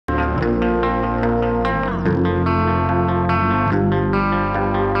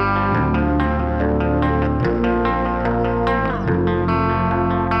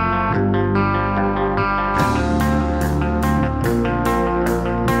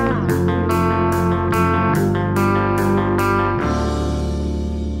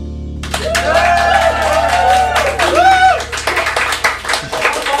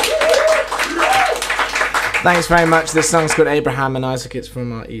Thanks very much. This song's called Abraham and Isaac. It's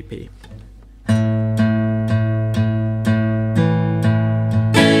from our EP.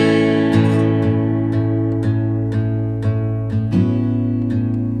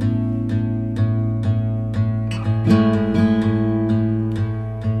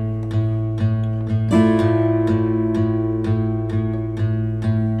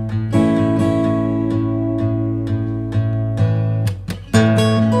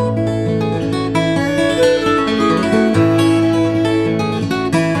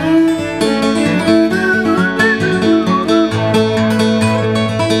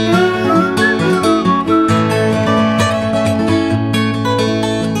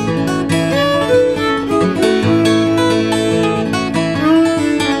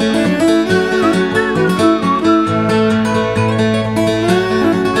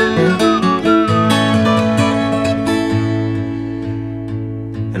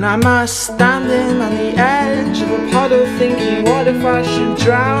 And am I standing on the edge of a puddle thinking, what if I should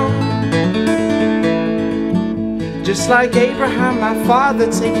drown? Just like Abraham, my father,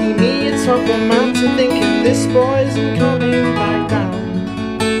 taking me atop a mountain, thinking this boy isn't coming back down.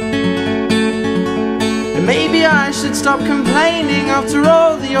 And maybe I should stop complaining, after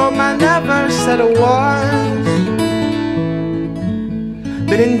all the old man never said a word.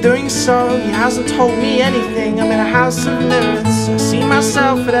 But in doing so, he hasn't told me anything. I'm in a house of mirrors, I see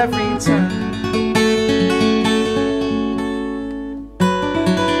myself at every turn.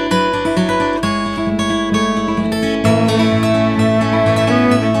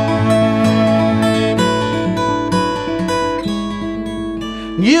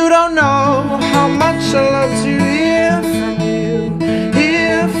 You don't know how much I love to hear from you,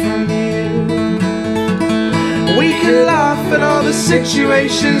 hear from you. We can laugh at all the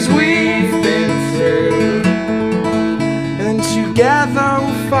situations we've been through, and together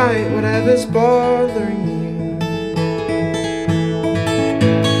we'll fight whatever's bothering you.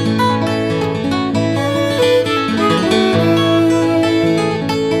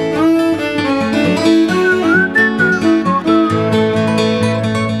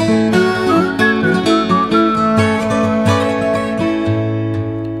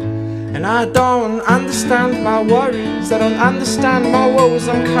 I don't understand my worries, I don't understand my woes,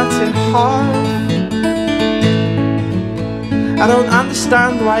 I'm cut in half. I don't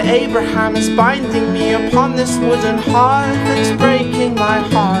understand why Abraham is binding me upon this wooden heart that's breaking my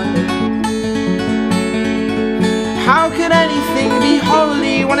heart. How could anything be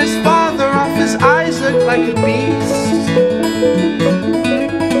holy when his father offers Isaac like a beast?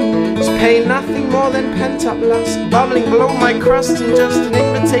 Pain, nothing more than pent-up lust, bubbling below my crust, and just an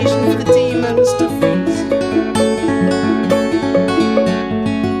invitation for the demons to feast.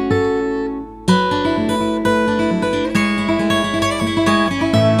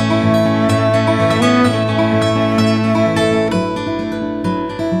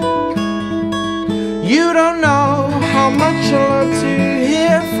 You don't know how much I love to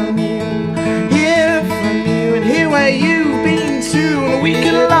hear from you, and hear where you've been too, and we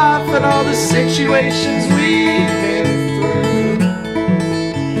can laugh at all the situations we've been through,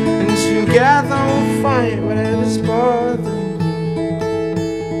 and together we'll fight whatever's bothering you.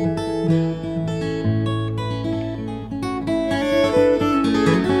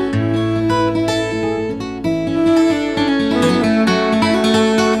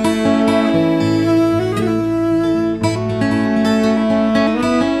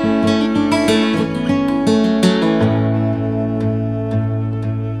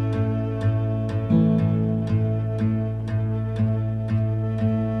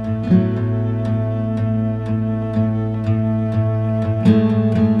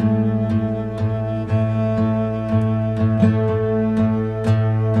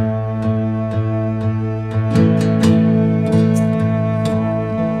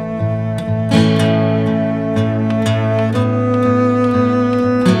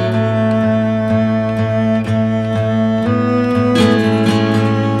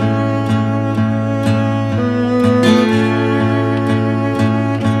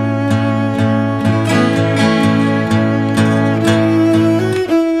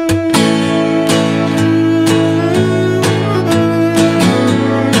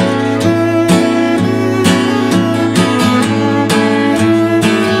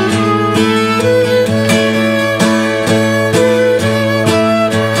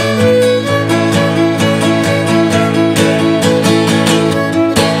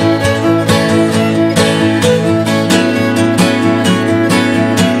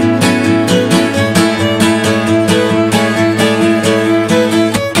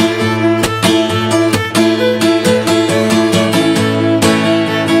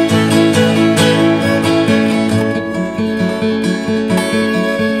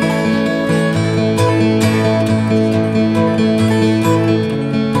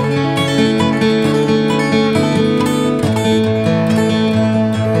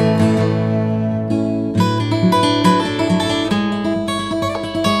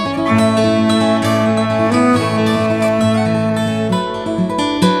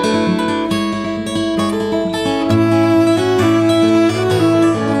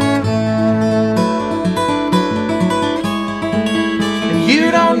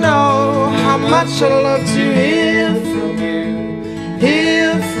 know how much I love to hear from you,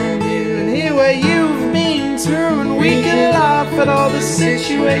 hear from you, and hear where you've been through, and we can laugh at all the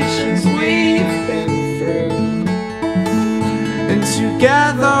situations we've been through, and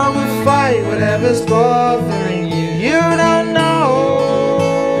together we'll fight whatever's bothering